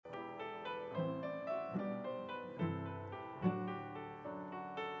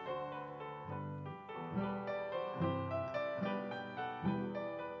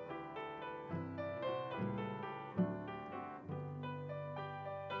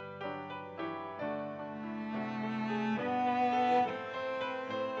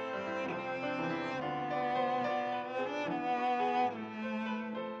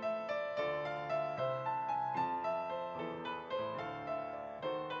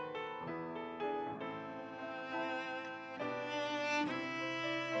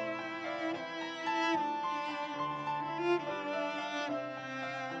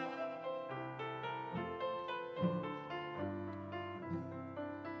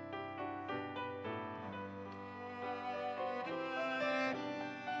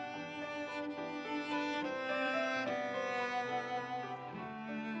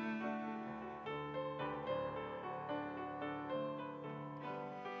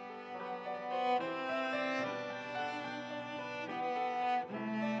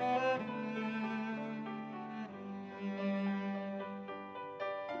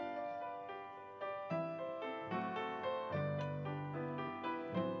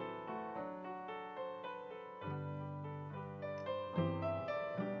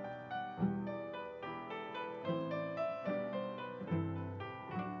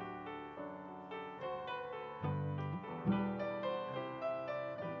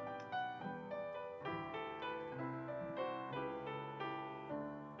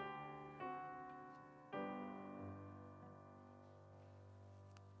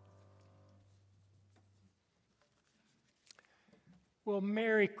Well,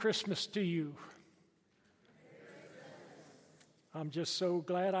 Merry Christmas to you. I'm just so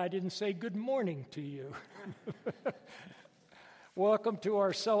glad I didn't say good morning to you. Welcome to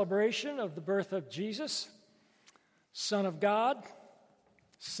our celebration of the birth of Jesus, Son of God,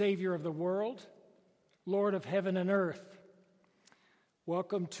 Savior of the world, Lord of heaven and earth.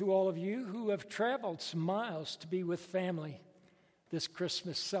 Welcome to all of you who have traveled some miles to be with family this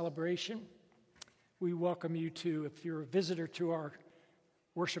Christmas celebration. We welcome you to, if you're a visitor to our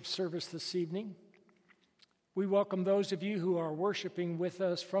worship service this evening. We welcome those of you who are worshiping with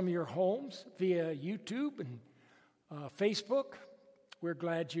us from your homes via YouTube and Facebook. We're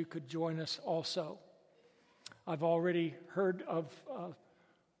glad you could join us also. I've already heard of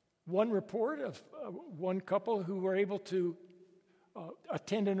one report of one couple who were able to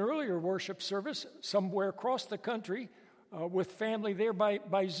attend an earlier worship service somewhere across the country with family there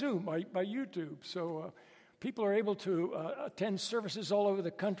by Zoom, by YouTube. So people are able to attend services all over the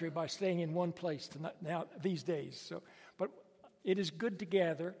country by staying in one place now these days. But it is good to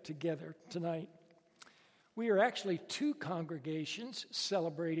gather together tonight. We are actually two congregations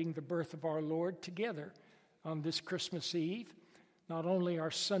celebrating the birth of our Lord together on this Christmas Eve. Not only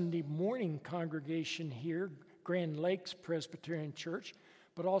our Sunday morning congregation here, Grand Lakes Presbyterian Church,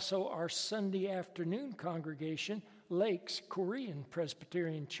 but also our Sunday afternoon congregation, Lakes Korean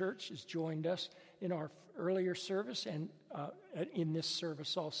Presbyterian Church, has joined us in our earlier service and in this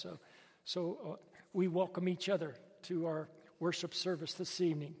service also. So we welcome each other to our worship service this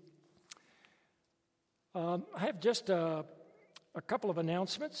evening. I have just a couple of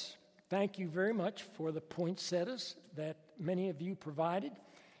announcements. Thank you very much for the poinsettias that many of you provided.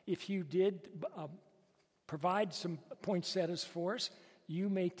 If you did provide some poinsettias for us, you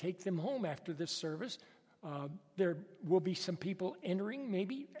may take them home after this service. There will be some people entering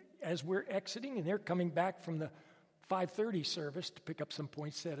maybe as we're exiting, and they're coming back from the 5:30 service to pick up some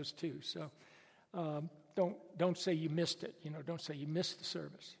poinsettias too. So don't say you missed it. Don't say you missed the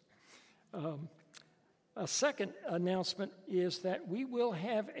service. A second announcement is that we will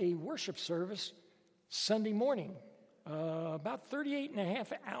have a worship service Sunday morning, about 38 and a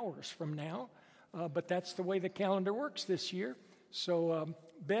half hours from now. But that's the way the calendar works this year. So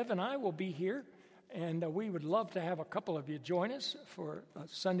Bev and I will be here, and we would love to have a couple of you join us for a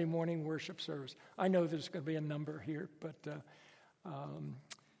Sunday morning worship service. I know there's going to be a number here, but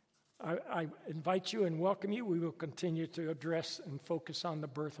I invite you and welcome you. We will continue to address and focus on the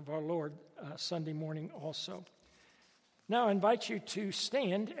birth of our Lord Sunday morning also. Now I invite you to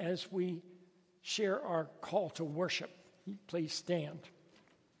stand as we share our call to worship. Please stand.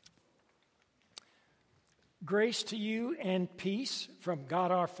 Grace to you and peace from God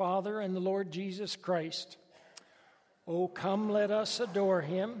our Father and the Lord Jesus Christ. Oh, come, let us adore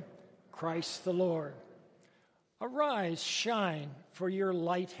him, Christ the Lord. Arise, shine, for your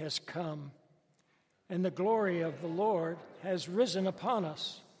light has come, and the glory of the Lord has risen upon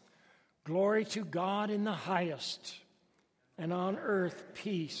us. Glory to God in the highest, and on earth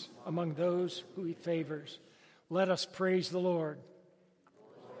peace among those who he favors. Let us praise the Lord.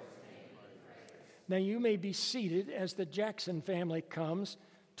 Now you may be seated as the Jackson family comes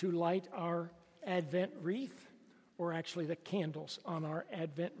to light our Advent wreath, or actually the candles on our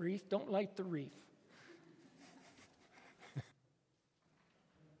Advent wreath. Don't light the wreath.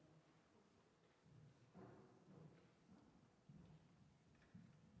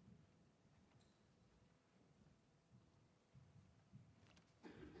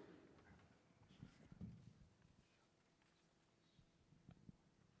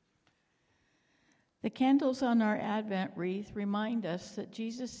 The candles on our Advent wreath remind us that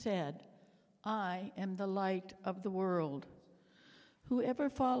Jesus said, "I am the light of the world. Whoever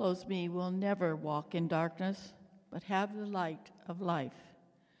follows me will never walk in darkness, but have the light of life."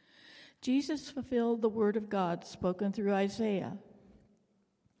 Jesus fulfilled the word of God spoken through Isaiah.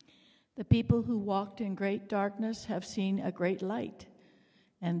 The people who walked in great darkness have seen a great light,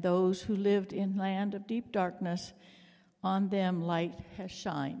 and those who lived in land of deep darkness, on them light has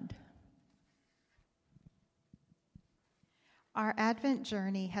shined. Our Advent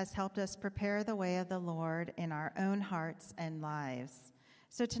journey has helped us prepare the way of the Lord in our own hearts and lives.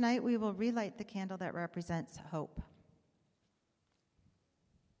 So tonight we will relight the candle that represents hope.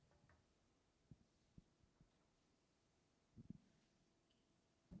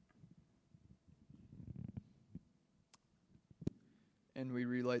 And we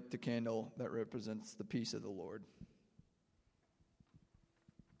relight the candle that represents the peace of the Lord.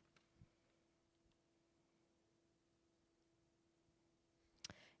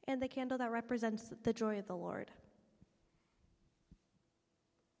 And the candle that represents the joy of the Lord.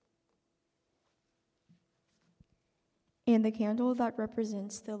 and the candle that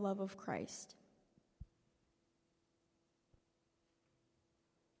represents the love of Christ.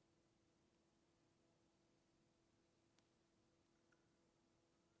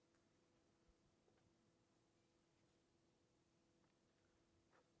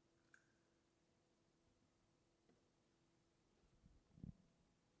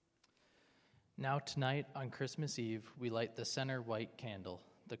 Now tonight, on Christmas Eve, we light the center white candle,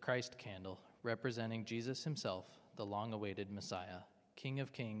 the Christ candle, representing Jesus himself, the long-awaited Messiah, King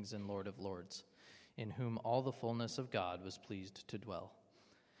of kings and Lord of lords, in whom all the fullness of God was pleased to dwell.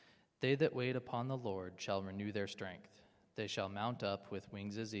 They that wait upon the Lord shall renew their strength. They shall mount up with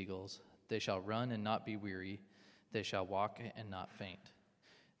wings as eagles. They shall run and not be weary. They shall walk and not faint.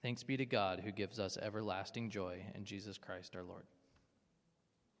 Thanks be to God who gives us everlasting joy in Jesus Christ our Lord.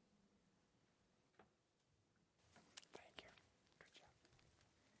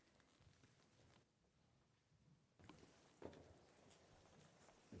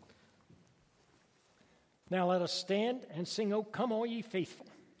 Now let us stand and sing, "O Come All Ye Faithful."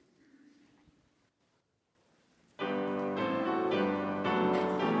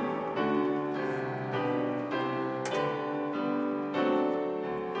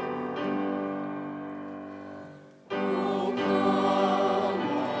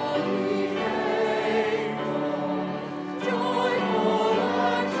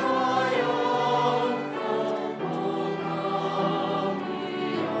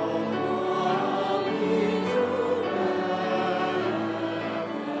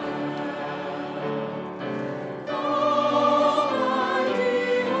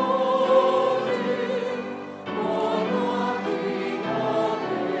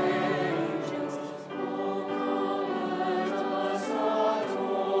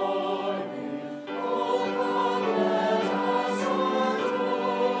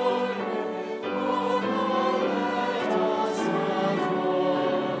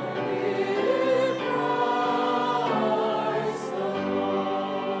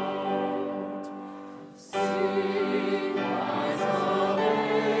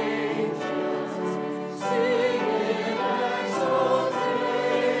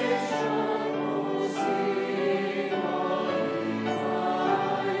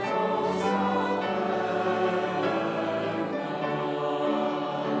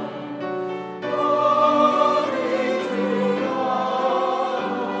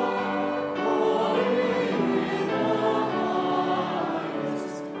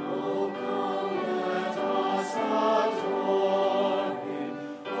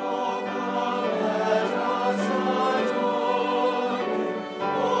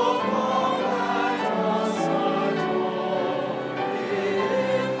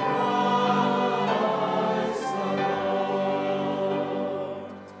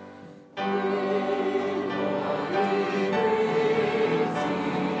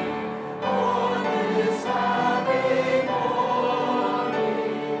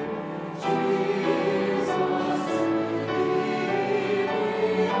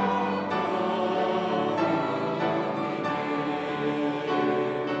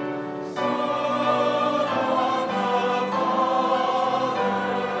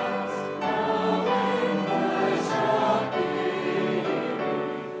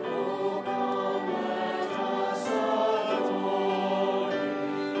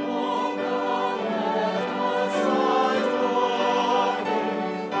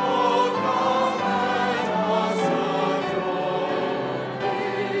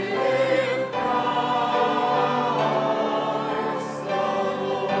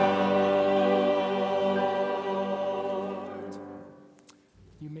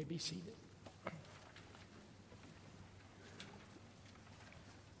 Be seated.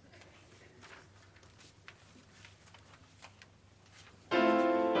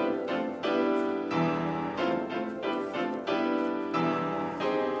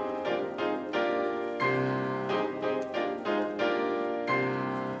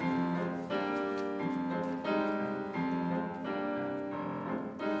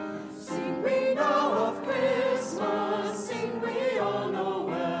 Sing we now of Christmas, sing we all know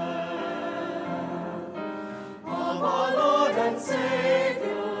well, of our Lord and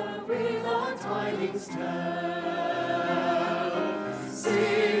Savior, we the tidings tell.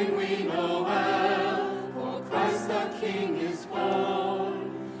 Sing we know well, for Christ the King is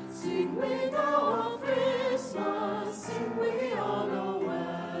born. Sing we now of Christmas, sing we all know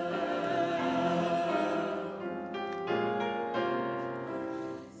well.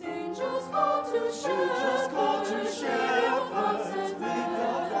 Angels call to shepherds that lead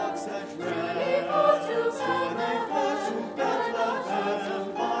the flocks that journey forth to Bethlehem,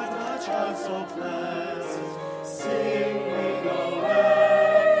 find a child so blessed. Sing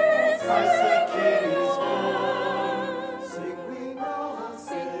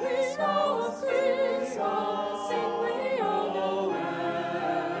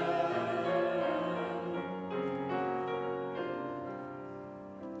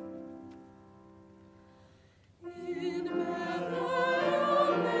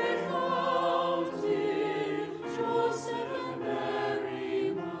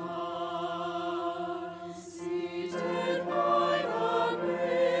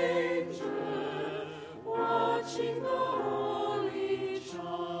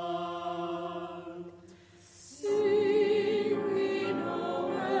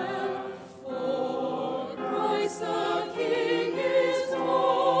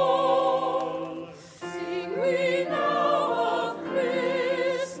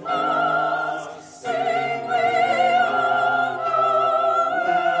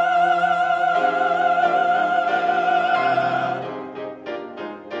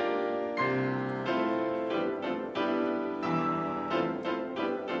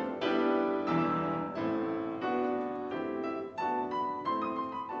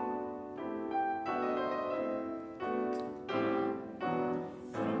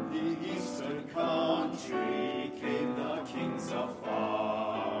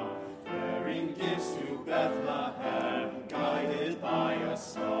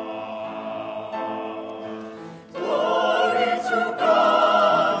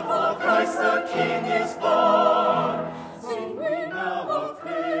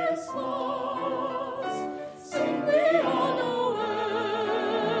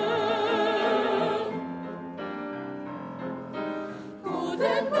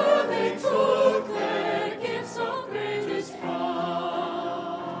Remember they took their gifts of greatest price.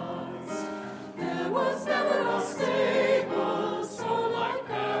 There was never a stable so like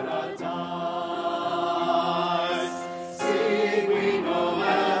paradise. Sing we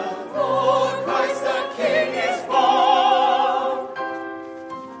Noel, for Christ the King is born.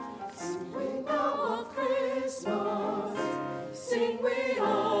 Sing we now of Christmas, sing we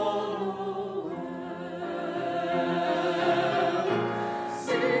all Noel.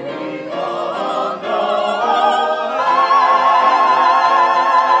 Singing all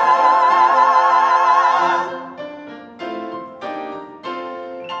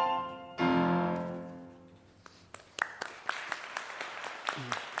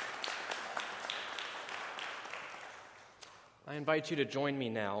I invite you to join me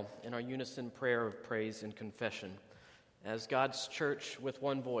now in our unison prayer of praise and confession. As God's church with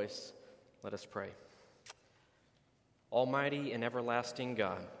one voice, let us pray. Almighty and everlasting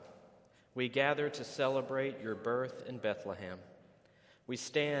God, we gather to celebrate your birth in Bethlehem. We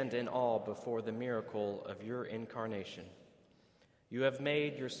stand in awe before the miracle of your incarnation. You have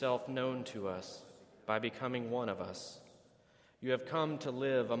made yourself known to us by becoming one of us. You have come to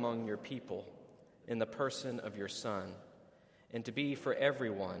live among your people in the person of your Son, and to be for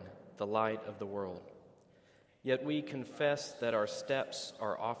everyone the light of the world. Yet we confess that our steps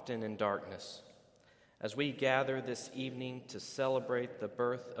are often in darkness. As we gather this evening to celebrate the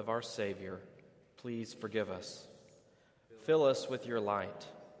birth of our Savior, please forgive us. Fill us with your light,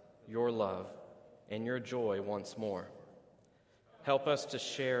 your love, and your joy once more. Help us to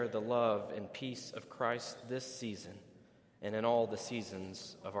share the love and peace of Christ this season and in all the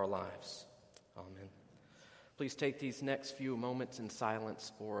seasons of our lives. Amen. Please take these next few moments in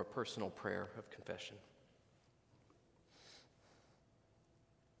silence for a personal prayer of confession.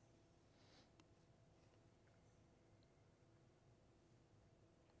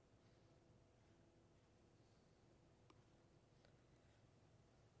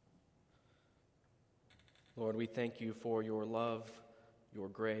 Lord, we thank you for your love, your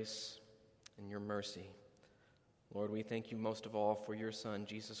grace, and your mercy. Lord, we thank you most of all for your Son,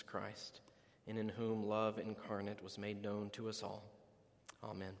 Jesus Christ, and in whom love incarnate was made known to us all.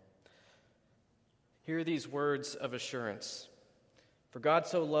 Amen. Hear these words of assurance. For God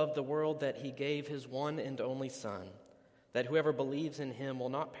so loved the world that he gave his one and only Son, that whoever believes in him will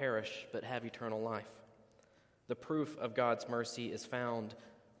not perish but have eternal life. The proof of God's mercy is found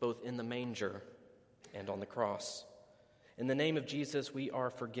both in the manger and on the cross. In the name of Jesus, we are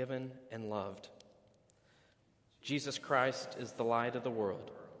forgiven and loved. Jesus Christ is the light of the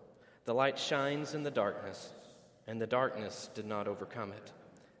world. The light shines in the darkness, and the darkness did not overcome it.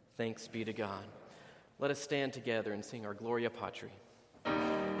 Thanks be to God. Let us stand together and sing our Gloria Patri.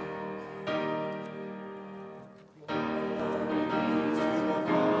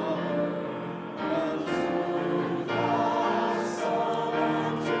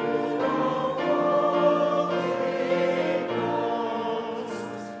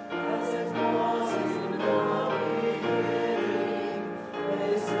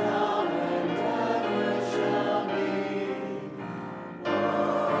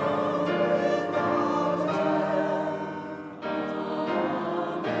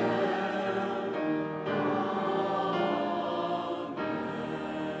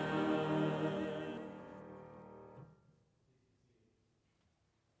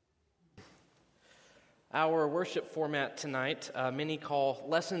 Our worship format tonight, many call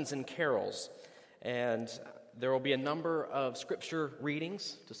Lessons and Carols, and there will be a number of scripture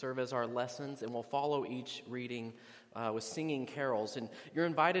readings to serve as our lessons, and we'll follow each reading with singing carols. And you're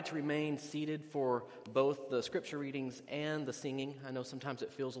invited to remain seated for both the scripture readings and the singing. I know sometimes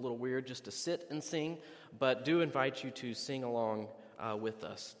it feels a little weird just to sit and sing, but do invite you to sing along with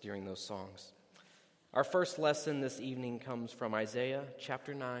us during those songs. Our first lesson this evening comes from Isaiah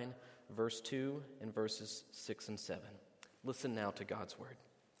chapter 9, verse 2 and verses 6 and 7. Listen now to God's word.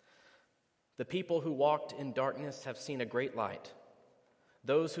 The people who walked in darkness have seen a great light.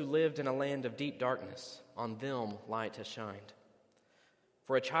 Those who lived in a land of deep darkness, on them light has shined.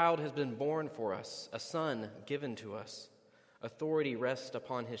 For a child has been born for us, a son given to us. Authority rests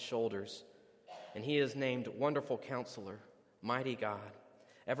upon his shoulders, and he is named Wonderful Counselor, Mighty God,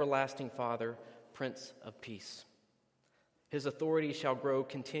 Everlasting Father, Prince of Peace. His authority shall grow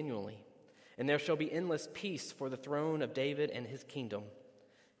continually, and there shall be endless peace for the throne of David and his kingdom.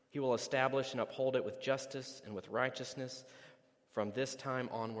 He will establish and uphold it with justice and with righteousness from this time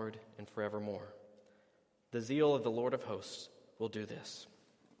onward and forevermore. The zeal of the Lord of hosts will do this.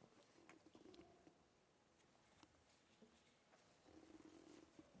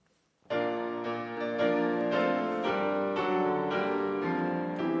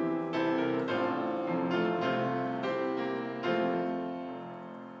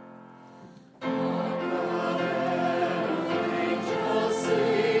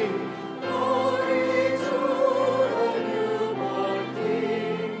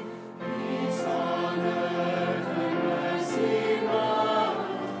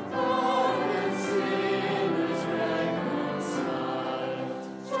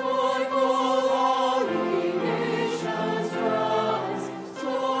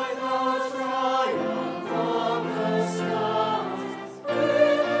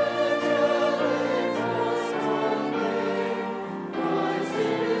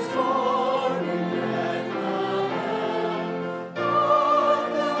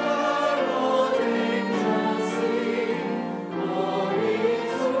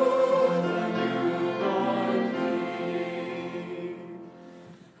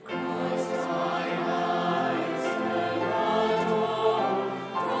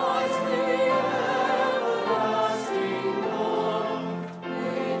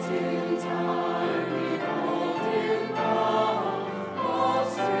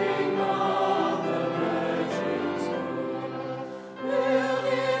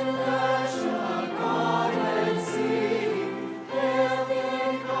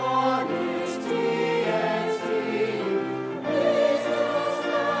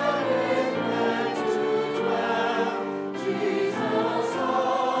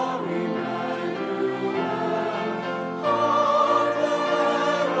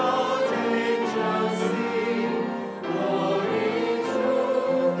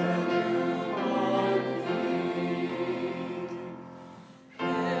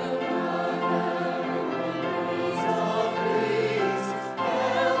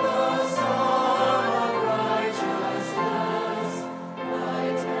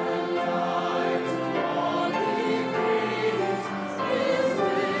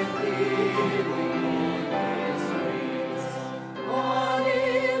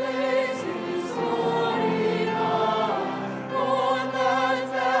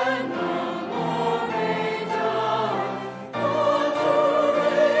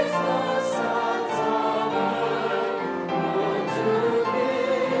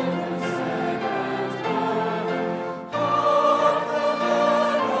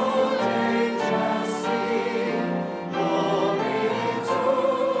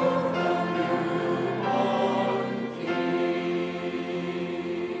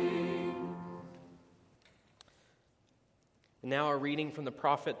 Now a reading from the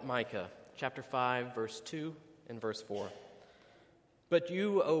prophet Micah, chapter 5, verse 2 and verse 4. But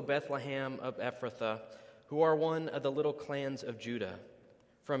you, O Bethlehem of Ephrathah, who are one of the little clans of Judah,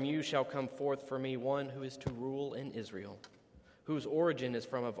 from you shall come forth for me one who is to rule in Israel, whose origin is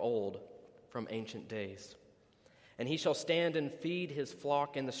from of old, from ancient days. And he shall stand and feed his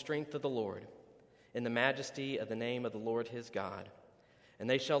flock in the strength of the Lord, in the majesty of the name of the Lord his God. And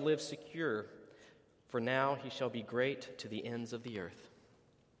they shall live secure, for now he shall be great to the ends of the earth.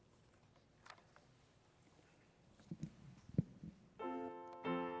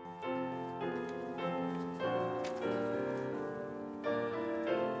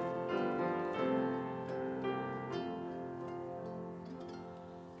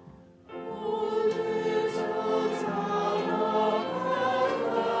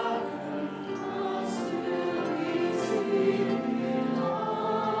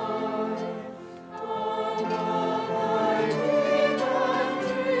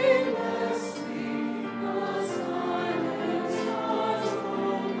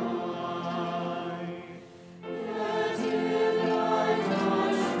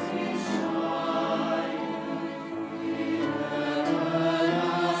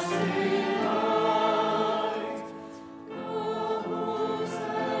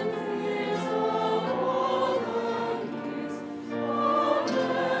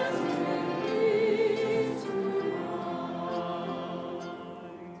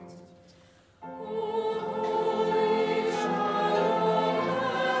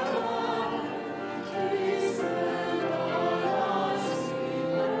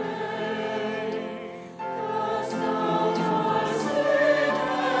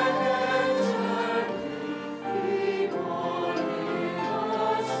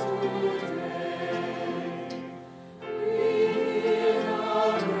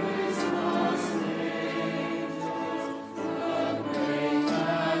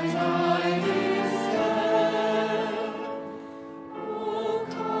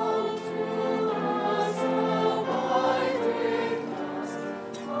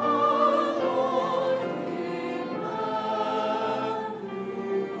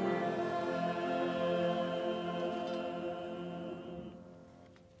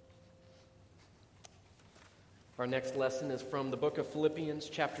 Our next lesson is from the book of Philippians,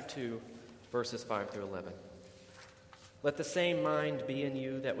 chapter 2, verses 5 through 11. Let the same mind be in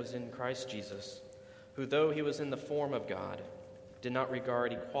you that was in Christ Jesus, who, though he was in the form of God, did not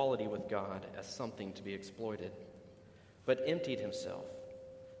regard equality with God as something to be exploited, but emptied himself,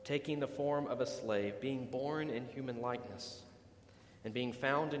 taking the form of a slave, being born in human likeness. And being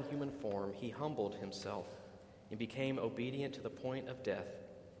found in human form, he humbled himself and became obedient to the point of death,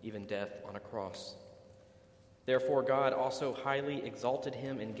 even death on a cross. Therefore God also highly exalted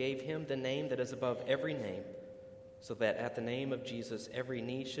him and gave him the name that is above every name, so that at the name of Jesus every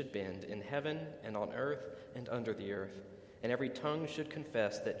knee should bend in heaven and on earth and under the earth, and every tongue should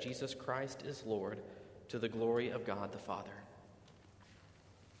confess that Jesus Christ is Lord, to the glory of God the Father.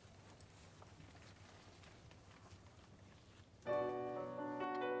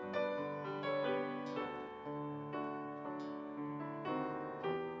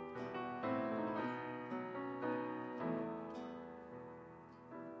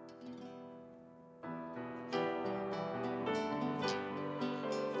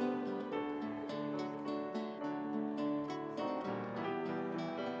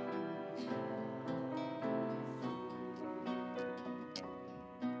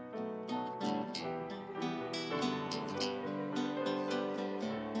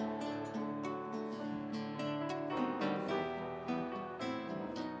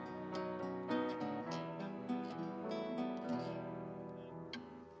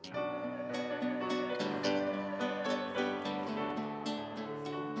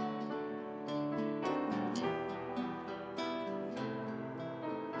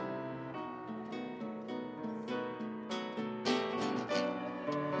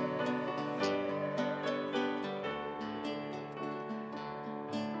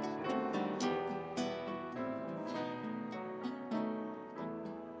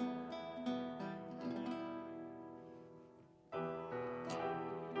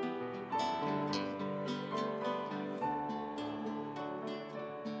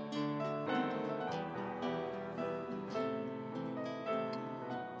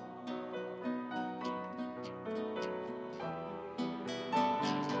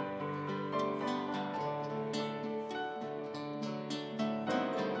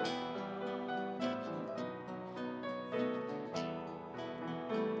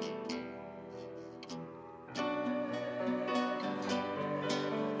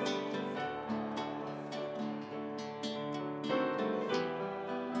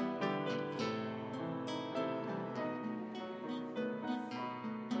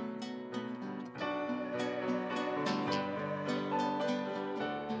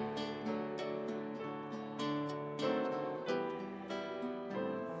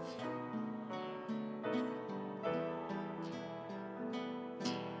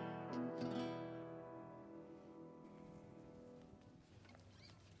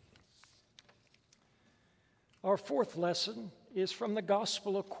 Our fourth lesson is from the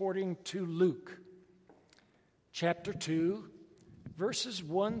Gospel according to Luke, chapter 2, verses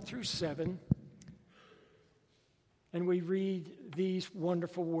 1 through 7, and we read these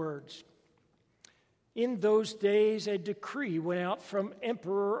wonderful words. In those days, a decree went out from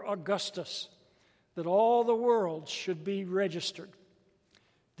Emperor Augustus that all the world should be registered.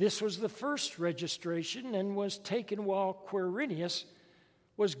 This was the first registration and was taken while Quirinius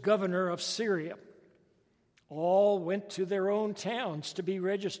was governor of Syria. All went to their own towns to be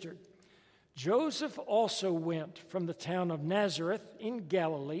registered. Joseph also went from the town of Nazareth in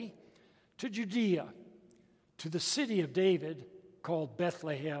Galilee to Judea, to the city of David called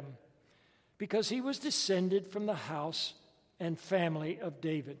Bethlehem, because he was descended from the house and family of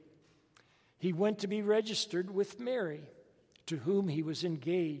David. He went to be registered with Mary, to whom he was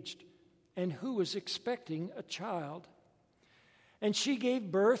engaged, and who was expecting a child. And she gave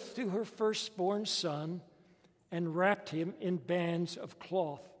birth to her firstborn son, and wrapped him in bands of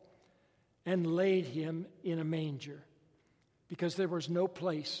cloth, and laid him in a manger, because there was no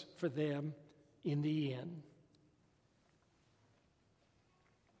place for them in the inn.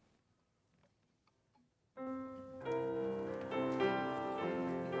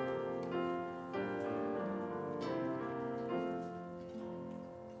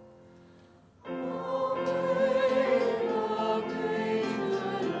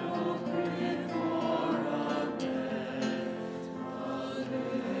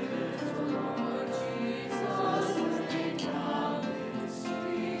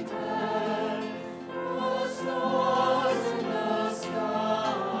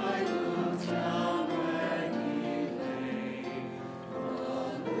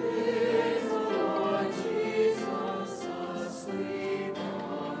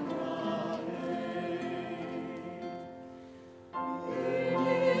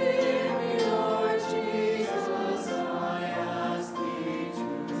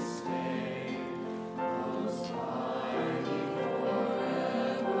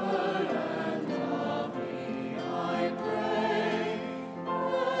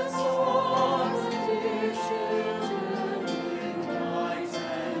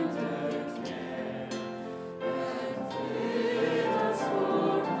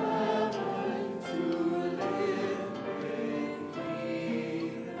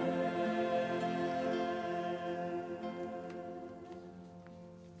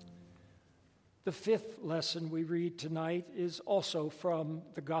 The fifth lesson we read tonight is also from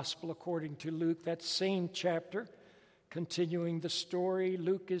the Gospel according to Luke, that same chapter, continuing the story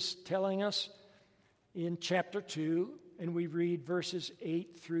Luke is telling us in chapter 2, and we read verses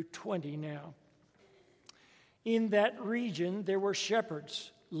 8 through 20 now. In that region there were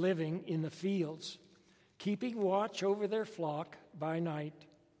shepherds living in the fields, keeping watch over their flock by night.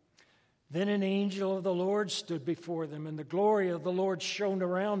 Then an angel of the Lord stood before them, and the glory of the Lord shone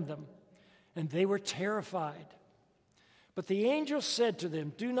around them, and they were terrified. But the angel said to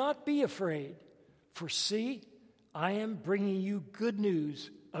them, "Do not be afraid, for see, I am bringing you good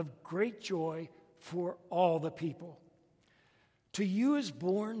news of great joy for all the people. To you is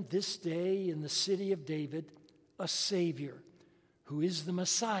born this day in the city of David a Savior, who is the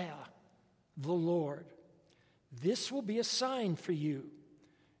Messiah, the Lord. This will be a sign for you.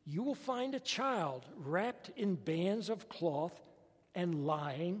 You will find a child wrapped in bands of cloth and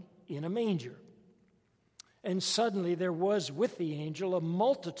lying in a manger." And suddenly there was with the angel a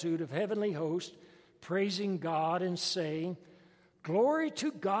multitude of heavenly hosts, praising God and saying, "Glory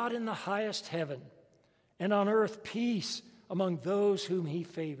to God in the highest heaven, and on earth peace among those whom he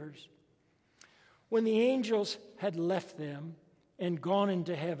favors." When the angels had left them and gone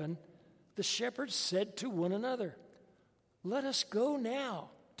into heaven, the shepherds said to one another, "Let us go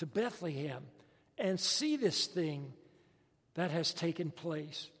now to Bethlehem and see this thing that has taken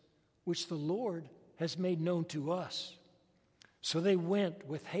place, which the Lord has made known to us." So they went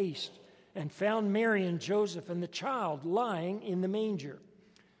with haste and found Mary and Joseph and the child lying in the manger.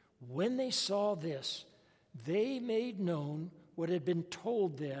 When they saw this, they made known what had been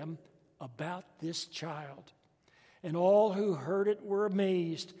told them about this child. And all who heard it were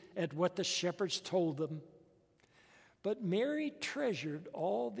amazed at what the shepherds told them. But Mary treasured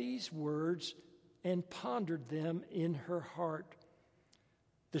all these words and pondered them in her heart.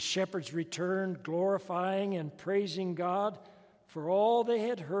 The shepherds returned, glorifying and praising God for all they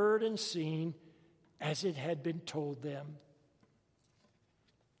had heard and seen as it had been told them.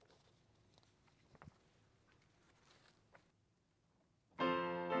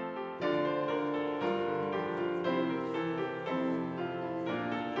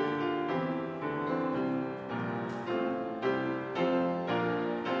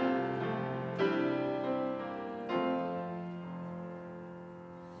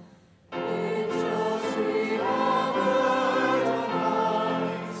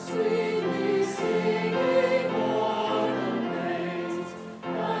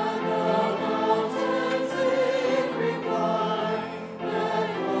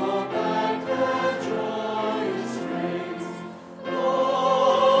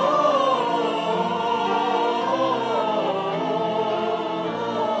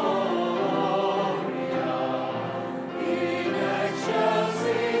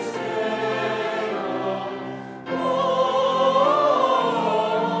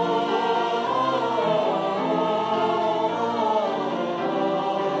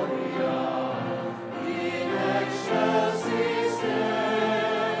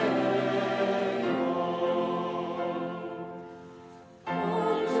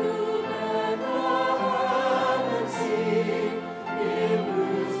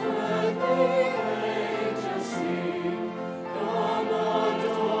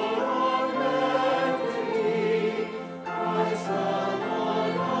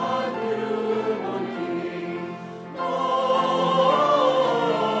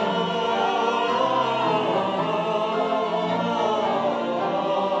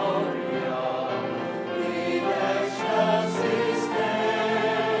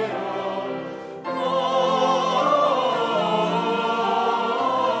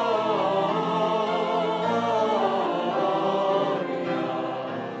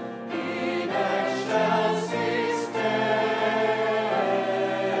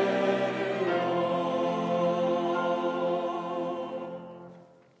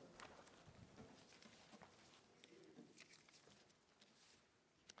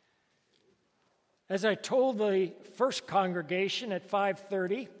 As I told the first congregation at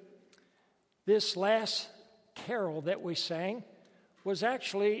 5:30, this last carol that we sang was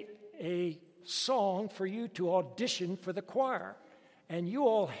actually a song for you to audition for the choir. And you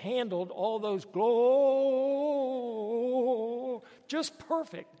all handled all those glow just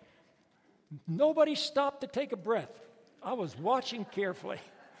perfect. Nobody stopped to take a breath. I was watching carefully.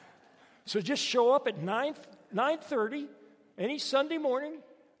 So just show up at 9:30 any Sunday morning,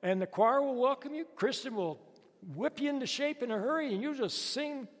 and the choir will welcome you. Kristen will whip you into shape in a hurry, and you just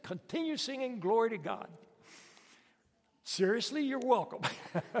continue singing glory to God. Seriously, you're welcome.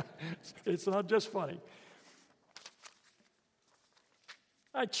 It's not just funny.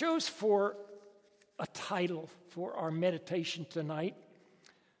 I chose for a title for our meditation tonight,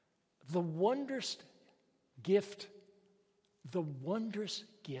 The Wondrous Gift. The Wondrous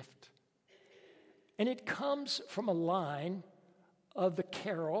Gift. And it comes from a line of the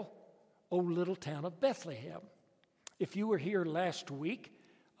carol, O Little Town of Bethlehem. If you were here last week,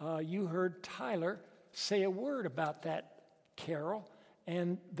 you heard Tyler say a word about that carol,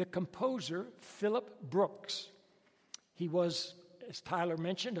 and the composer, Philip Brooks. He was, as Tyler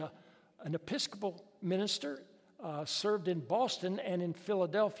mentioned, an Episcopal minister, served in Boston and in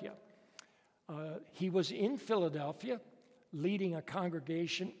Philadelphia. He was in Philadelphia leading a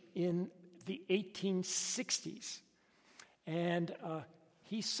congregation in the 1860s. And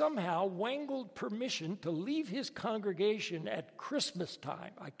he somehow wangled permission to leave his congregation at Christmas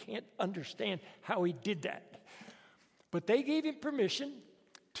time. I can't understand how he did that. But they gave him permission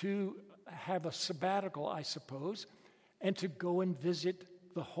to have a sabbatical, I suppose, and to go and visit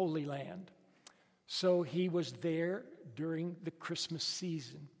the Holy Land. So he was there during the Christmas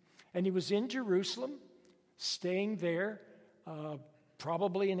season. And he was in Jerusalem, staying there.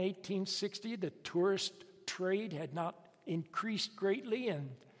 Probably in 1860, the tourist trade had not increased greatly,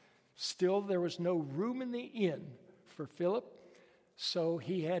 and still there was no room in the inn for Philip. So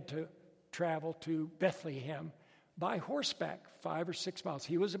he had to travel to Bethlehem by horseback, 5 or 6 miles.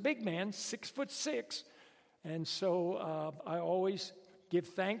 He was a big man, 6'6", and so I always give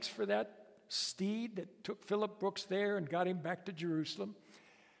thanks for that steed that took Philip Brooks there and got him back to Jerusalem,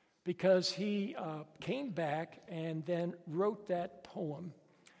 because he came back and then wrote that poem.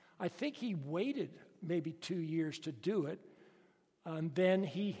 I think he waited maybe 2 years to do it, and then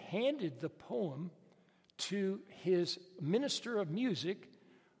he handed the poem to his minister of music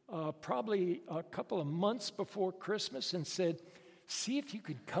probably a couple of months before Christmas and said, see if you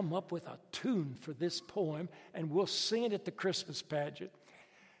can come up with a tune for this poem, and we'll sing it at the Christmas pageant.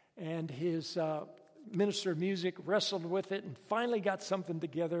 And his minister of music wrestled with it and finally got something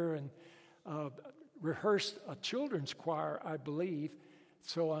together and rehearsed a children's choir, I believe.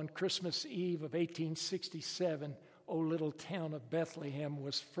 So on Christmas Eve of 1867, O Little Town of Bethlehem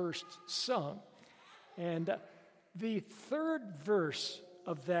was first sung. And the third verse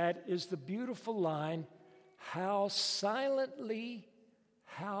of that is the beautiful line, how silently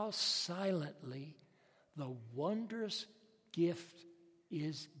the wondrous gift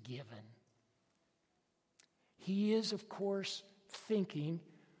is given. He is, of course, thinking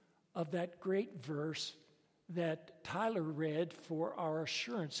of that great verse that Tyler read for our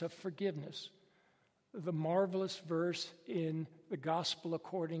assurance of forgiveness. The marvelous verse in the Gospel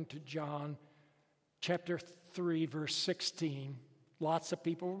according to John, chapter 3, verse 16. Lots of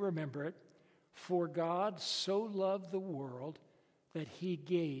people remember it. For God so loved the world that he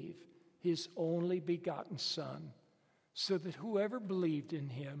gave his only begotten Son, so that whoever believed in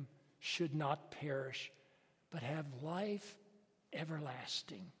him should not perish, but have life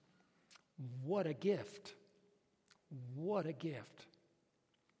everlasting. What a gift. What a gift.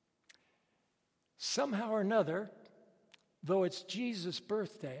 Somehow or another, though it's Jesus'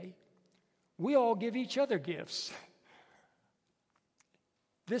 birthday, we all give each other gifts.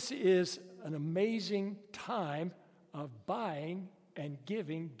 This is an amazing time of buying and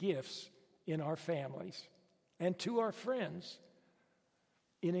giving gifts in our families and to our friends.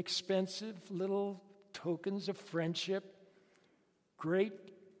 Inexpensive little tokens of friendship, great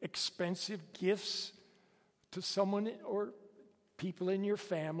expensive gifts to someone or people in your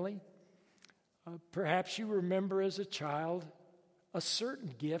family. Perhaps you remember as a child a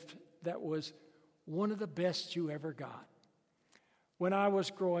certain gift that was one of the best you ever got. When I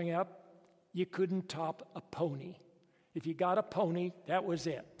was growing up, you couldn't top a pony. If you got a pony, that was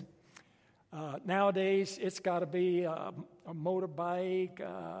it. Nowadays, it's got to be a motorbike,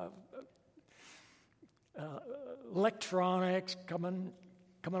 electronics coming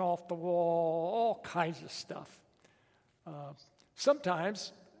off the wall, all kinds of stuff.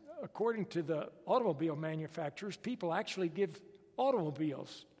 Sometimes, according to the automobile manufacturers, people actually give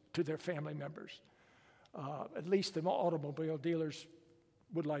automobiles to their family members. At least the automobile dealers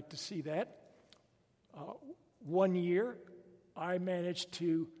would like to see that. One year, I managed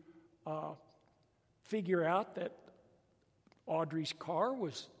to figure out that Audrey's car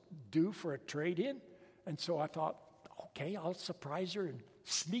was due for a trade-in, and so I thought, okay, I'll surprise her and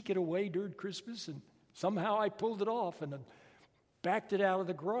sneak it away during Christmas, and somehow I pulled it off and backed it out of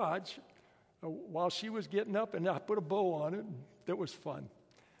the garage while she was getting up, and I put a bow on it, and that was fun.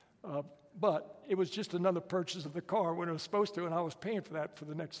 But it was just another purchase of the car when it was supposed to, and I was paying for that for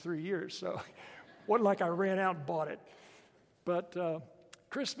the next 3 years, so it wasn't like I ran out and bought it. But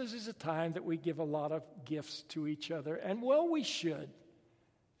Christmas is a time that we give a lot of gifts to each other, and well, we should,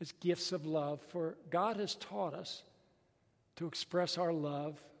 as gifts of love, for God has taught us to express our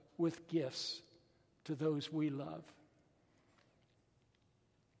love with gifts to those we love.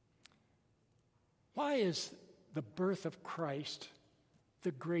 Why is the birth of Christ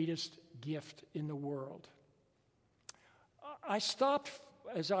the greatest gift in the world? I stopped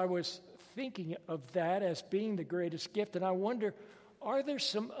as I was thinking of that as being the greatest gift, and I wonder, are there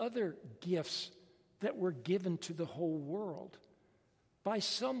some other gifts that were given to the whole world by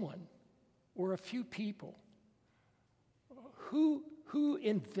someone or a few people? Who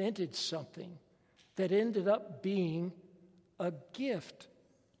invented something that ended up being a gift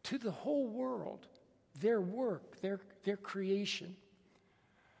to the whole world, their work, their creation?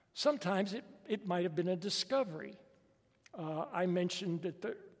 Sometimes it might have been a discovery. I mentioned at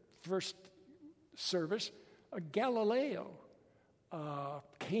the first service, Galileo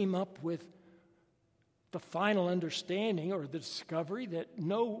came up with the final understanding or the discovery that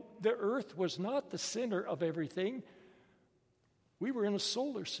no, the earth was not the center of everything. We were in a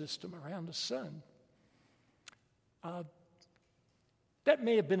solar system around the sun. That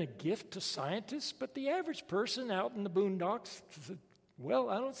may have been a gift to scientists, but the average person out in the boondocks said, well,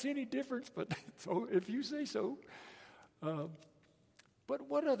 I don't see any difference, but so if you say so. But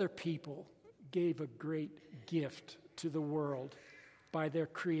what other people gave a great gift to the world by their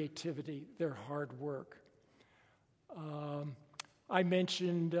creativity, their hard work? I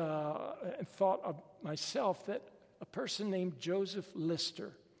mentioned and thought of myself that a person named Joseph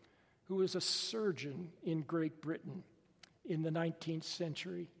Lister, who was a surgeon in Great Britain in the 19th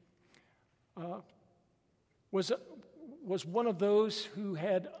century, was one of those who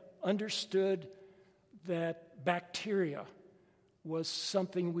had understood that bacteria was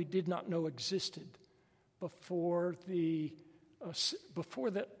something we did not know existed before the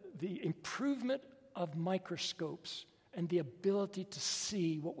improvement of microscopes and the ability to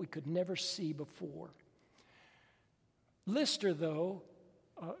see what we could never see before. Lister, though,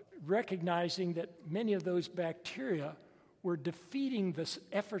 recognizing that many of those bacteria were defeating the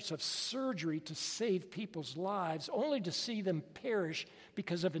efforts of surgery to save people's lives, only to see them perish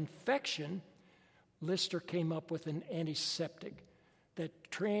because of infection, Lister came up with an antiseptic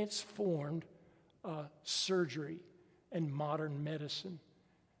that transformed surgery and modern medicine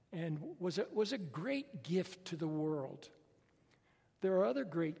and was a great gift to the world. There are other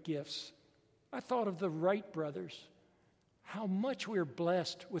great gifts. I thought of the Wright brothers, how much we're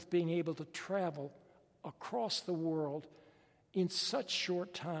blessed with being able to travel across the world in such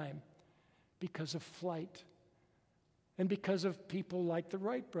short time because of flight and because of people like the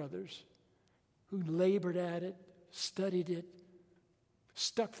Wright brothers who labored at it, studied it,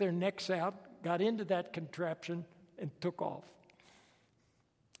 stuck their necks out, got into that contraption, and took off.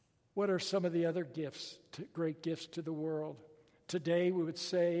 What are some of the other gifts, great gifts to the world? Today we would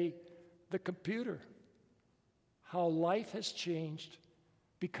say the computer. How life has changed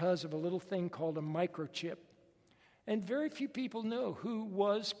because of a little thing called a microchip. And very few people know who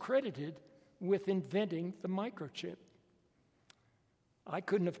was credited with inventing the microchip. I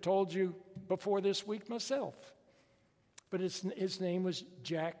couldn't have told you before this week myself, but his name was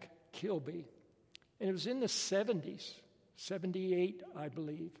Jack Kilby. And it was in the 70s, 78, I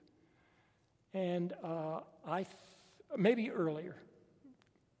believe. And maybe earlier.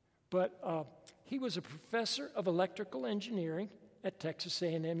 But he was a professor of electrical engineering at Texas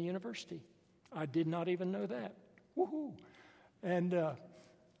A&M University. I did not even know that. Woohoo! And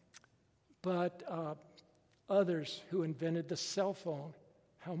but others who invented the cell phone.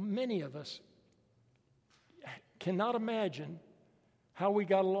 How many of us cannot imagine how we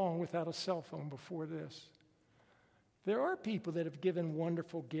got along without a cell phone before this? There are people that have given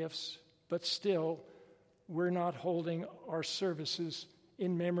wonderful gifts, but still we're not holding our services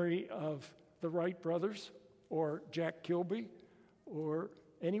in memory of the Wright brothers or Jack Kilby or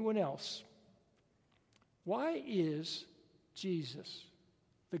anyone else. Why is Jesus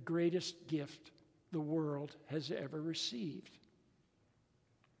the greatest gift the world has ever received?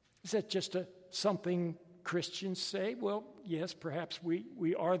 Is that just a something Christians say? Well, yes, perhaps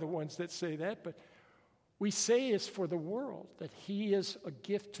we are the ones that say that, but we say it's for the world, that he is a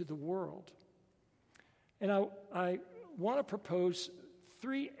gift to the world. And I want to propose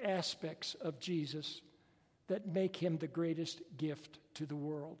 3 aspects of Jesus that make him the greatest gift to the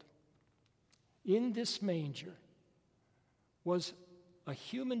world. In this manger was a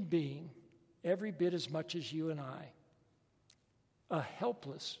human being, every bit as much as you and I, a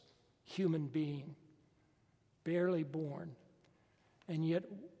helpless human being, barely born. And yet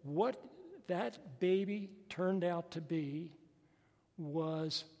what that baby turned out to be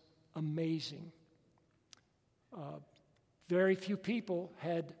was amazing. Very few people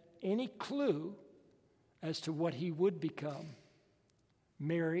had any clue as to what he would become.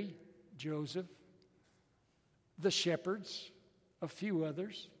 Mary, Joseph, the shepherds, a few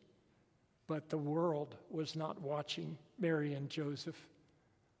others, but the world was not watching Mary and Joseph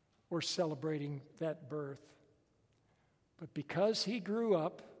or celebrating that birth. But because he grew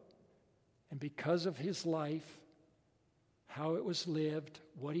up, and because of his life, how it was lived,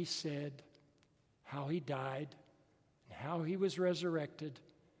 what he said, how he died, and how he was resurrected,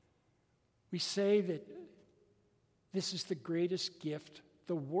 we say that this is the greatest gift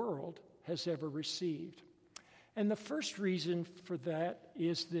the world has ever received. And the first reason for that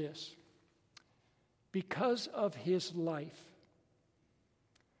is this: because of his life,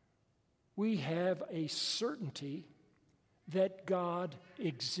 we have a certainty that God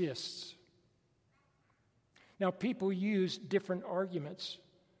exists. Now, people use different arguments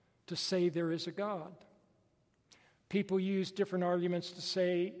to say there is a God. People use different arguments to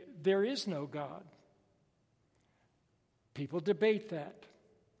say there is no God. People debate that.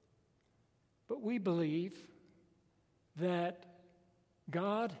 But we believe that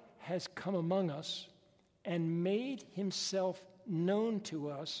God has come among us and made himself known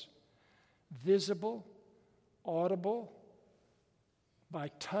to us, visible, audible, by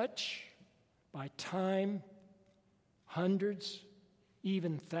touch, by time, hundreds,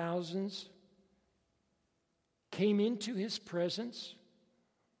 even thousands, came into his presence,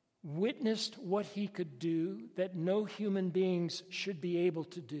 witnessed what he could do that no human beings should be able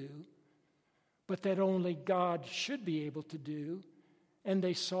to do, but that only God should be able to do, and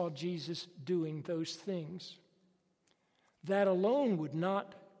they saw Jesus doing those things. That alone would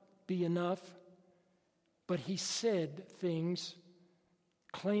not be enough, but he said things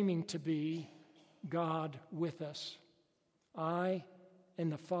claiming to be God with us. I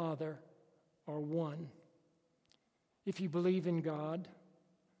and the Father are one. If you believe in God,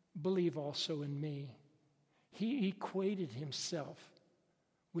 believe also in me. He equated himself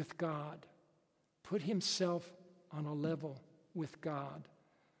with God, put himself on a level with God,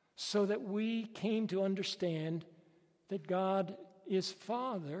 so that we came to understand that God is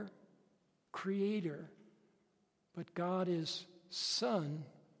Father, Creator, but God is Son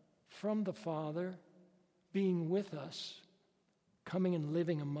from the Father, being with us, coming and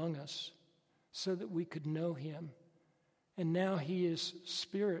living among us, so that we could know him. And now he is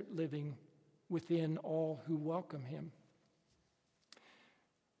Spirit living within all who welcome him.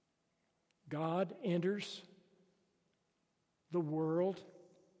 God enters the world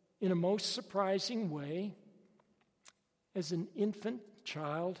in a most surprising way as an infant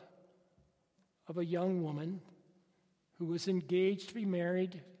child of a young woman who was engaged to be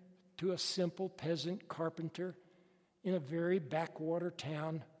married to a simple peasant carpenter in a very backwater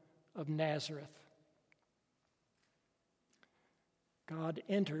town of Nazareth. God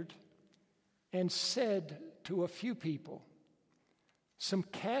entered and said to a few people, some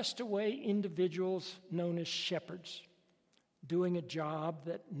castaway individuals known as shepherds, doing a job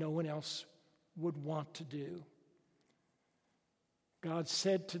that no one else would want to do. God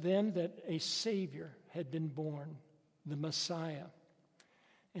said to them that a Savior had been born, the Messiah.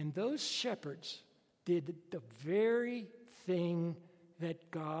 And those shepherds did the very thing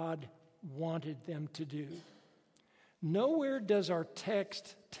that God wanted them to do. Nowhere does our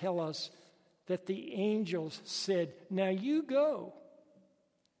text tell us that the angels said, now you go.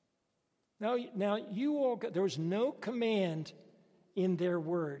 Now you all go. There was no command in their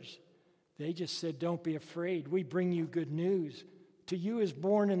words. They just said, don't be afraid. We bring you good news. To you is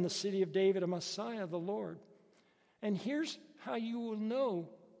born in the city of David a Messiah, the Lord. And here's how you will know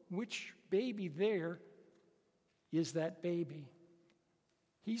which baby there is that baby.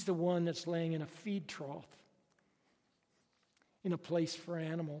 He's the one that's laying in a feed trough, in a place for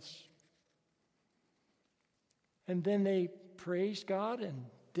animals. And then they praised God and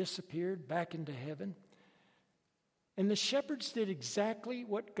disappeared back into heaven. And the shepherds did exactly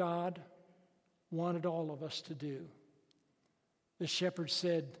what God wanted all of us to do. The shepherds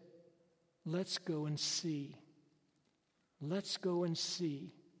said, let's go and see. Let's go and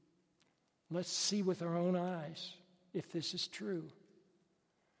see. Let's see with our own eyes if this is true.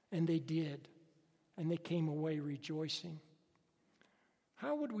 And they did, and they came away rejoicing.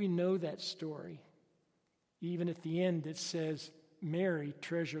 How would we know that story? Even at the end it says, Mary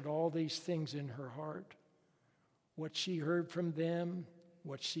treasured all these things in her heart. What she heard from them,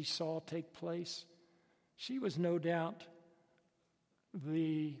 what she saw take place. She was no doubt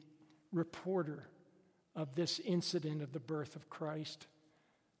the reporter of this incident of the birth of Christ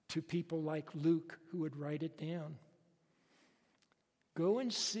to people like Luke who would write it down. Go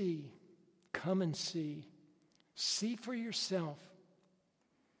and see. Come and see. See for yourself.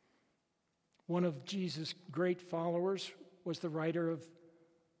 One of Jesus' great followers was the writer of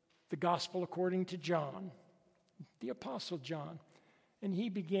the Gospel according to John, the Apostle John. And he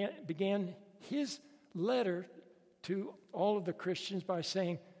began his letter to all of the Christians by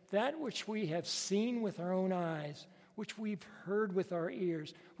saying, that which we have seen with our own eyes, which we've heard with our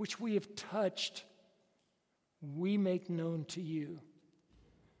ears, which we have touched, we make known to you.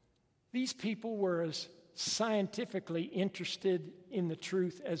 These people were as scientifically interested in the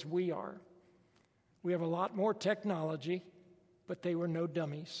truth as we are. We have a lot more technology, but they were no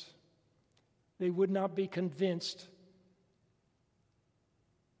dummies. They would not be convinced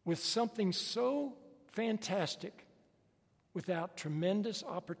with something so fantastic without tremendous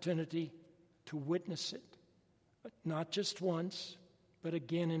opportunity to witness it, not just once, but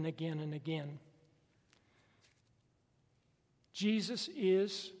again and again and again. Jesus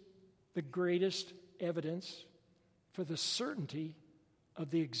is the greatest evidence for the certainty of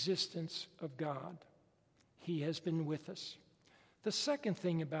the existence of God. He has been with us. The second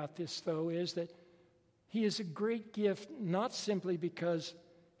thing about this, though, is that he is a great gift not simply because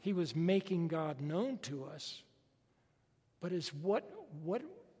he was making God known to us, but is what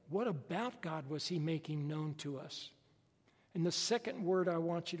about God was he making known to us? And the second word I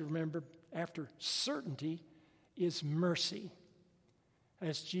want you to remember after certainty is mercy.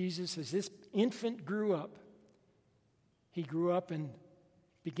 As this infant grew up, he grew up and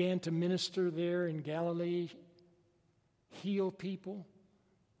began to minister there in Galilee, heal people,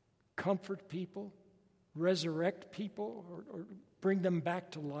 comfort people, resurrect people, or bring them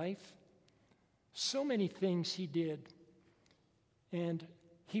back to life. So many things he did. And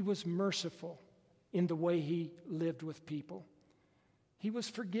he was merciful in the way he lived with people. He was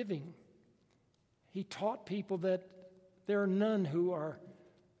forgiving. He taught people that there are none who are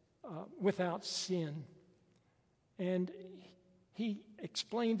without sin. And he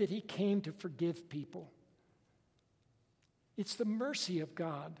explained that he came to forgive people. It's the mercy of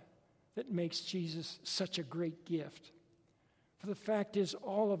God that makes Jesus such a great gift. For the fact is,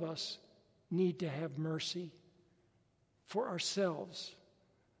 all of us need to have mercy for ourselves,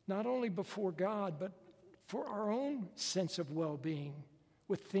 not only before God, but for our own sense of well-being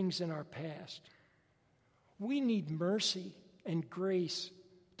with things in our past. We need mercy and grace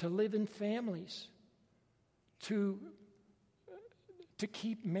to live in families, to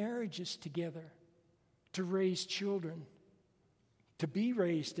keep marriages together, to raise children, to be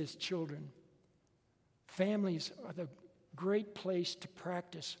raised as children. Families are the great place to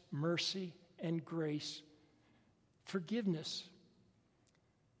practice mercy and grace, forgiveness.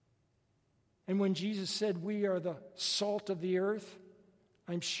 And when Jesus said we are the salt of the earth,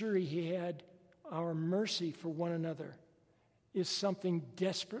 I'm sure he had our mercy for one another is something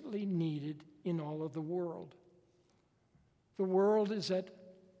desperately needed in all of the world. The world is at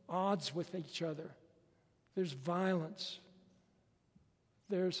odds with each other. There's violence.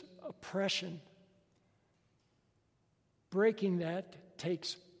 There's oppression. Breaking that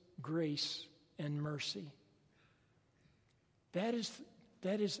takes grace and mercy. That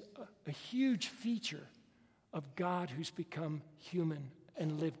is a huge feature of God who's become human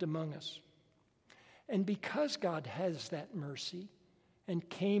and lived among us. And because God has that mercy and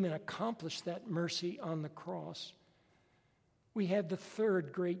came and accomplished that mercy on the cross, we have the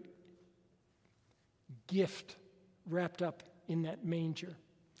third great gift wrapped up in that manger.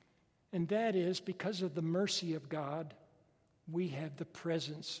 And that is, because of the mercy of God, we have the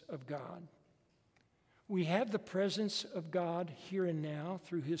presence of God. We have the presence of God here and now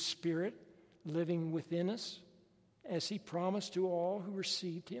through his Spirit living within us, as he promised to all who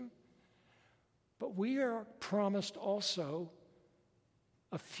received him. But we are promised also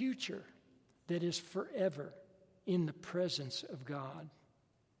a future that is forever in the presence of God.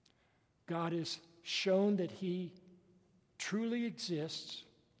 God has shown that he truly exists,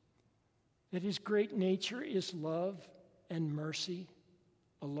 that his great nature is love and mercy,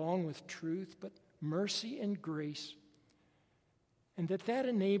 along with truth, but mercy and grace. and that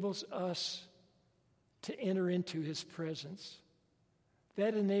enables us to enter into his presence.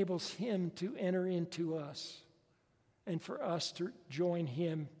 That enables him to enter into us and for us to join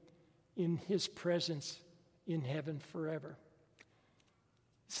him in his presence in heaven forever.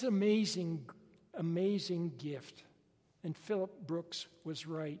 It's an amazing, amazing gift. And Philip Brooks was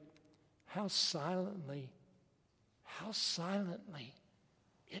right. How silently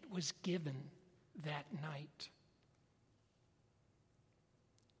it was given that night.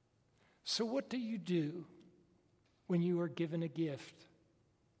 So what do you do when you are given a gift?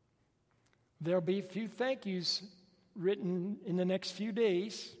 There'll be a few thank yous written in the next few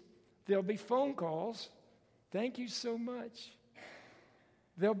days. There'll be phone calls. Thank you so much.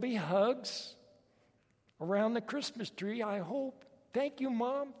 There'll be hugs around the Christmas tree, I hope. Thank you,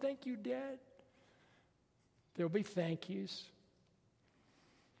 Mom. Thank you, Dad. There'll be thank yous.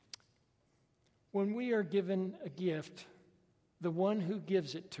 When we are given a gift, the one who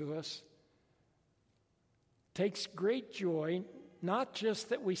gives it to us takes great joy, not just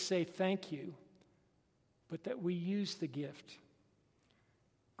that we say thank you, but that we use the gift.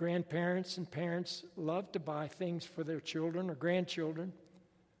 Grandparents and parents love to buy things for their children or grandchildren.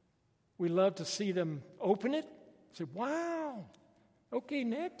 We love to see them open it, say, wow, okay,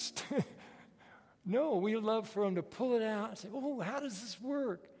 next. No, we love for them to pull it out and say, oh, how does this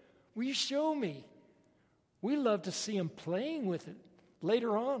work? Will you show me? We love to see them playing with it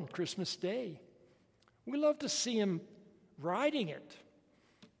later on, Christmas Day. We love to see them riding it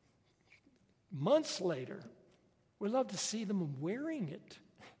months later. We love to see them wearing it.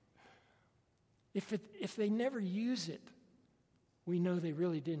 If they never use it, we know they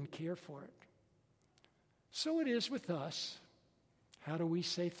really didn't care for it. So it is with us. How do we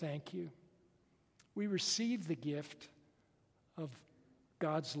say thank you? We receive the gift of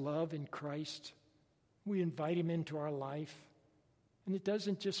God's love in Christ. We invite him into our life. And it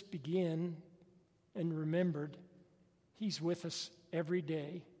doesn't just begin and remembered. He's with us every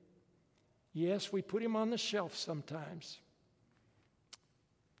day. Yes, we put him on the shelf sometimes.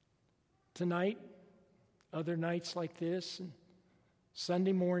 Tonight, other nights like this, and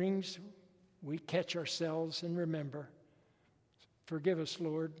Sunday mornings, we catch ourselves and remember. Forgive us,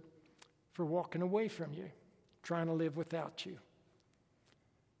 Lord, for walking away from you, trying to live without you.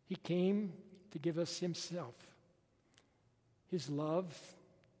 He came to give us himself, his love,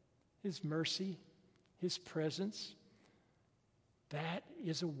 his mercy, his presence. That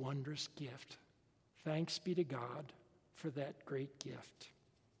is a wondrous gift. Thanks be to God for that great gift.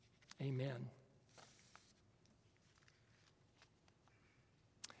 Amen.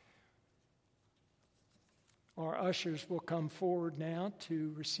 Our ushers will come forward now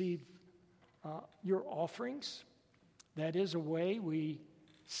to receive your offerings. That is a way we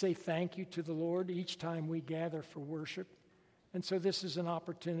say thank you to the Lord each time we gather for worship. And so this is an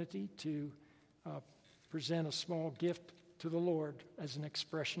opportunity to present a small gift to the Lord as an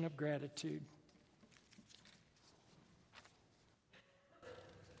expression of gratitude.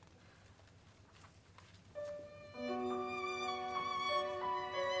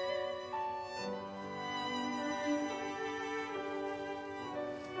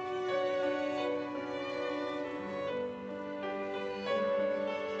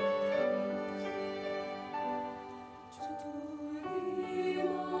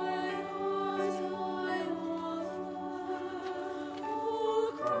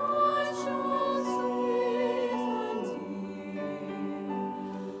 Christ,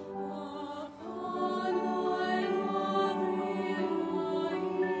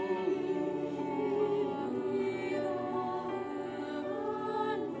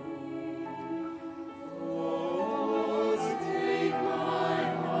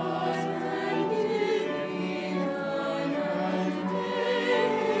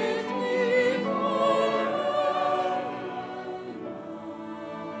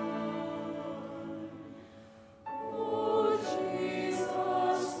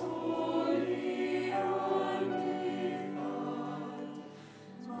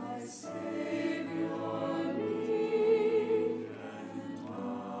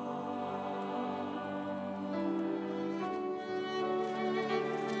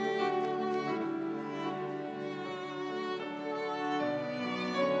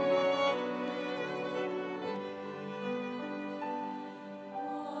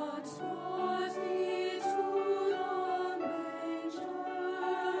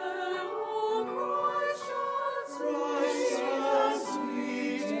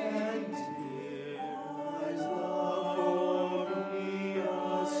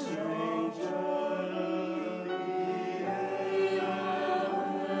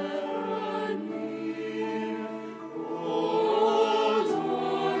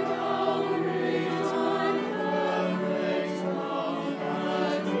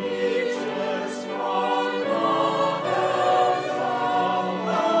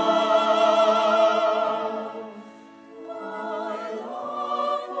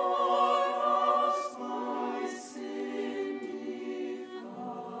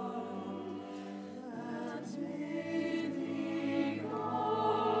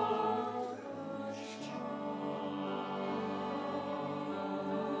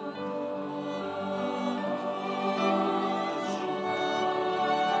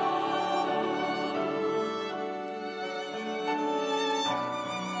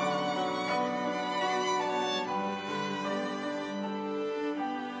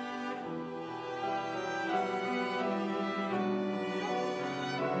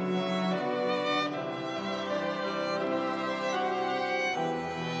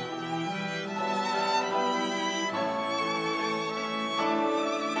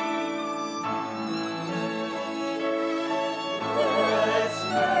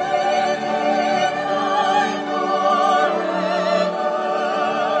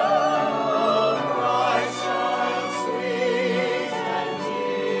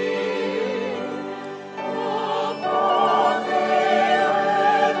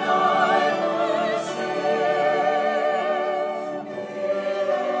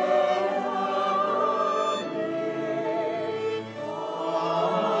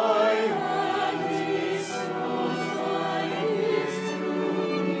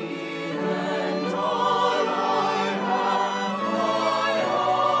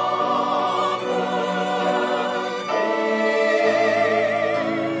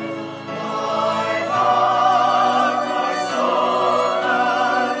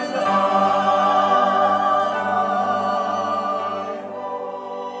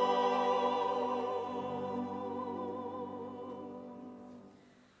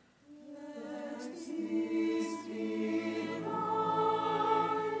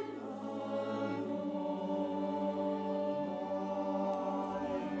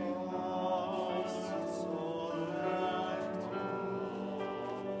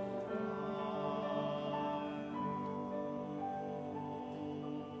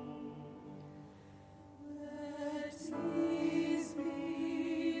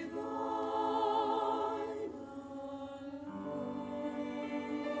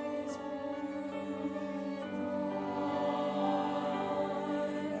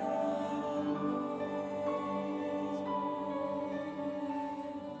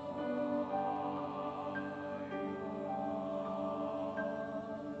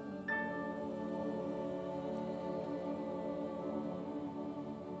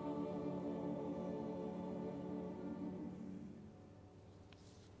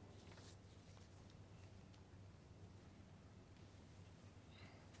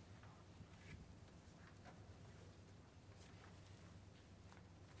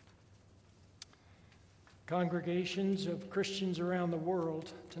 Congregations of Christians around the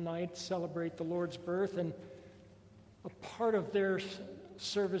world tonight celebrate the Lord's birth, and a part of their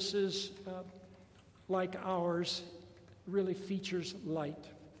services, like ours, really features light.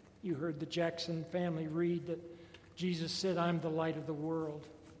 You heard the Jackson family read that Jesus said, "I'm the light of the world."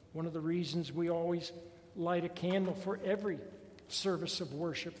 One of the reasons we always light a candle for every service of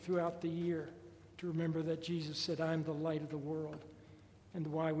worship throughout the year, to remember that Jesus said, "I'm the light of the world," and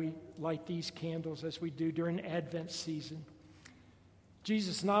why we light these candles as we do during Advent season.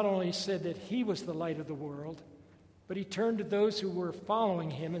 Jesus not only said that he was the light of the world, but he turned to those who were following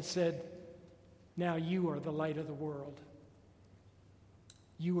him and said, "Now you are the light of the world.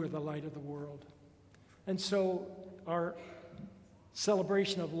 You are the light of the world." And so our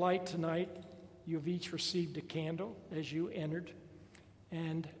celebration of light tonight, you have each received a candle as you entered,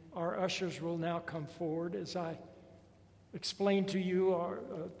 and our ushers will now come forward as I explain to you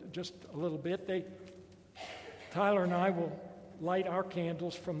just a little bit. Tyler and I will light our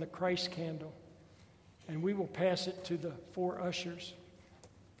candles from the Christ candle, and we will pass it to the 4 ushers.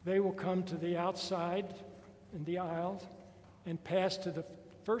 They will come to the outside in the aisles and pass to the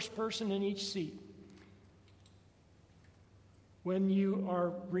first person in each seat. When you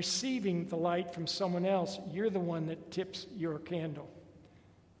are receiving the light from someone else, you're the one that tips your candle.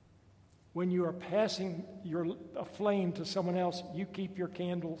 When you are passing a flame to someone else, you keep your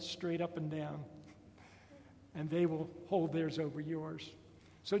candle straight up and down, and they will hold theirs over yours.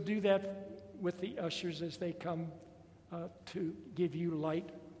 So do that with the ushers as they come to give you light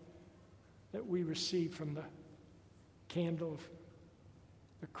that we receive from the candle of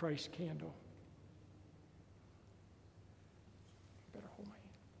the Christ candle. Better hold my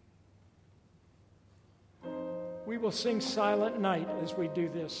hand. We will sing Silent Night as we do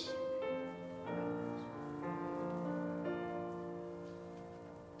this.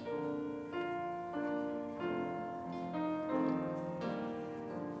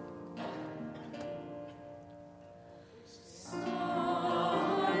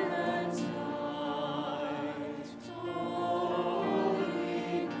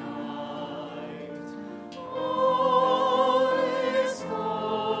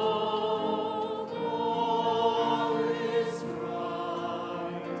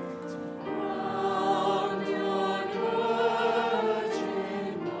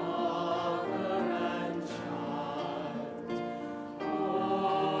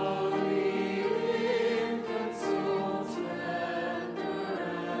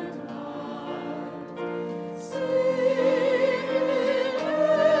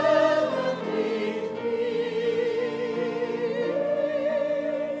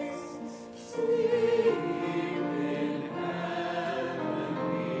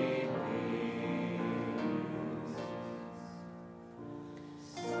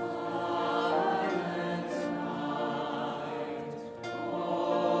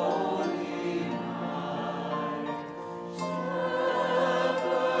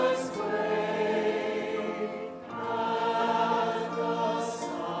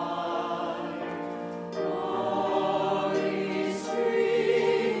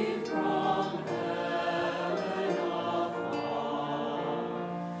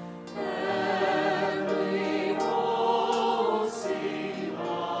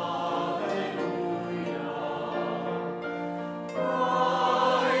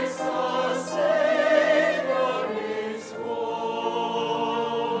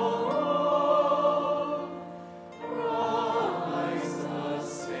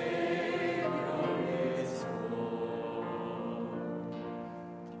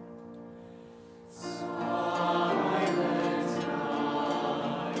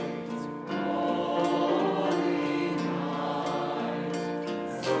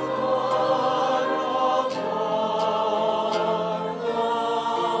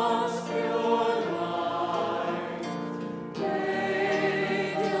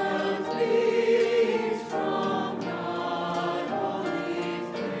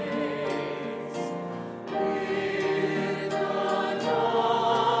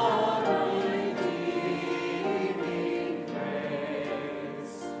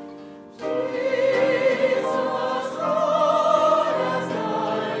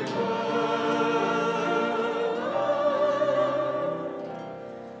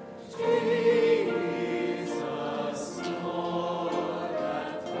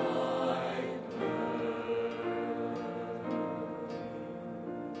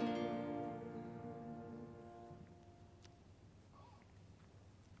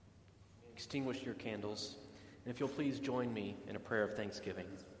 Extinguish your candles, and if you'll please join me in a prayer of thanksgiving.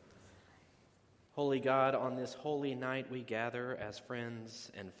 Holy God, on this holy night we gather as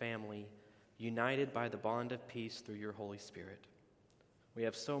friends and family, united by the bond of peace through your Holy Spirit. We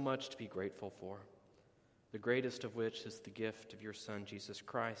have so much to be grateful for, the greatest of which is the gift of your Son, Jesus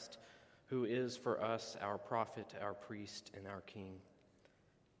Christ, who is for us our prophet, our priest, and our king.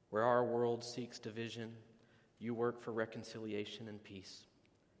 Where our world seeks division, you work for reconciliation and peace.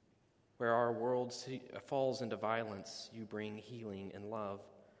 Where our world falls into violence, you bring healing and love.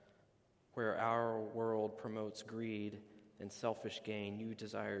 Where our world promotes greed and selfish gain, you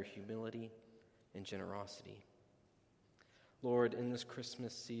desire humility and generosity. Lord, in this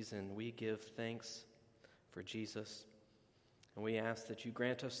Christmas season, we give thanks for Jesus, and we ask that you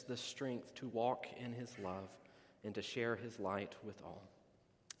grant us the strength to walk in his love and to share his light with all.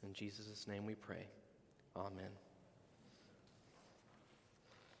 In Jesus' name we pray. Amen.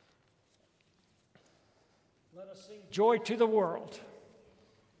 Let us sing Joy to the World.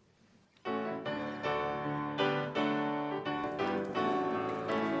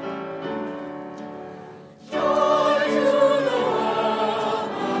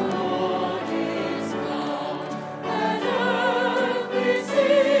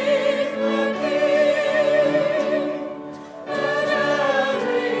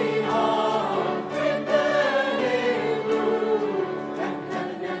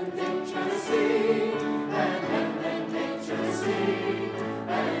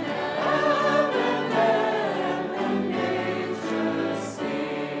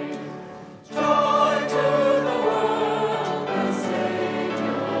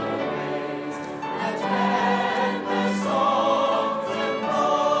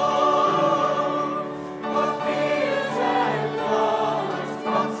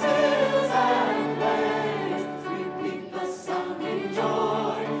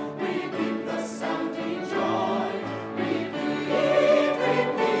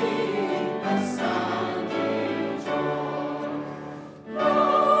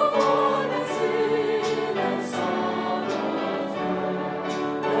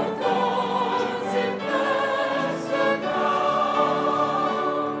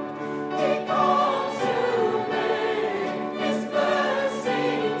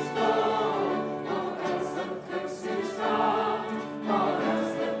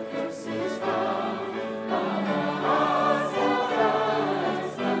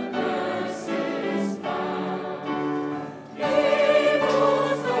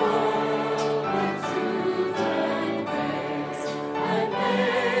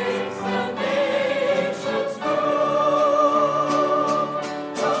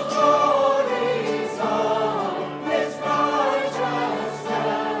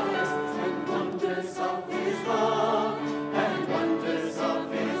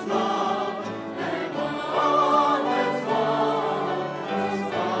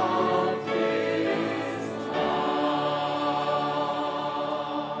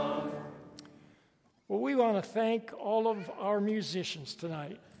 Thank all of our musicians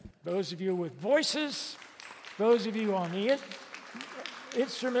tonight. Those of you with voices, those of you on the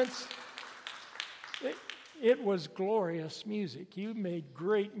instruments. It was glorious music. You made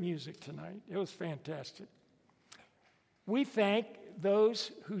great music tonight. It was fantastic. We thank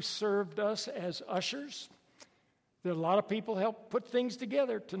those who served us as ushers. There are a lot of people helped put things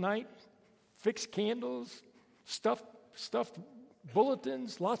together tonight. Fixed candles, stuffed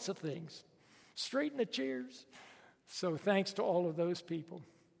bulletins, lots of things. Straighten the chairs. So thanks to all of those people.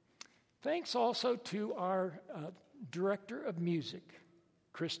 Thanks also to our director of music,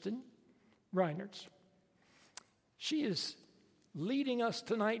 Kristen Reinertz. She is leading us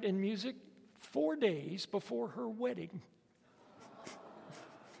tonight in music 4 days before her wedding.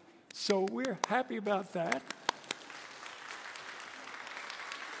 So we're happy about that.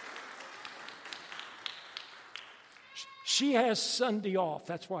 She has Sunday off.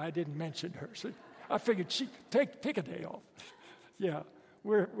 That's why I didn't mention her. So I figured she'd take a day off. Yeah,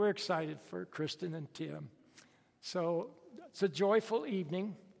 we're excited for Kristen and Tim. So it's a joyful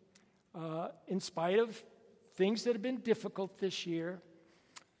evening. In spite of things that have been difficult this year,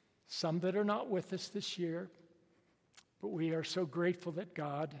 some that are not with us this year, but we are so grateful that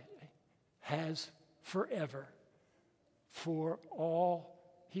God has forever for all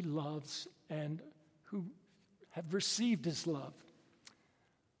he loves and who have received his love.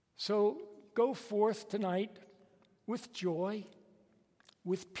 So go forth tonight with joy,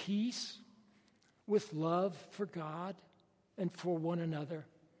 with peace, with love for God and for one another.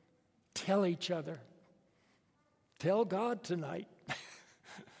 Tell each other. Tell God tonight.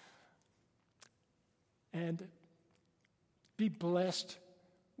 And be blessed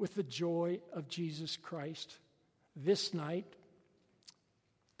with the joy of Jesus Christ this night,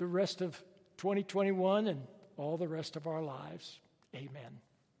 the rest of 2021, and all the rest of our lives. Amen.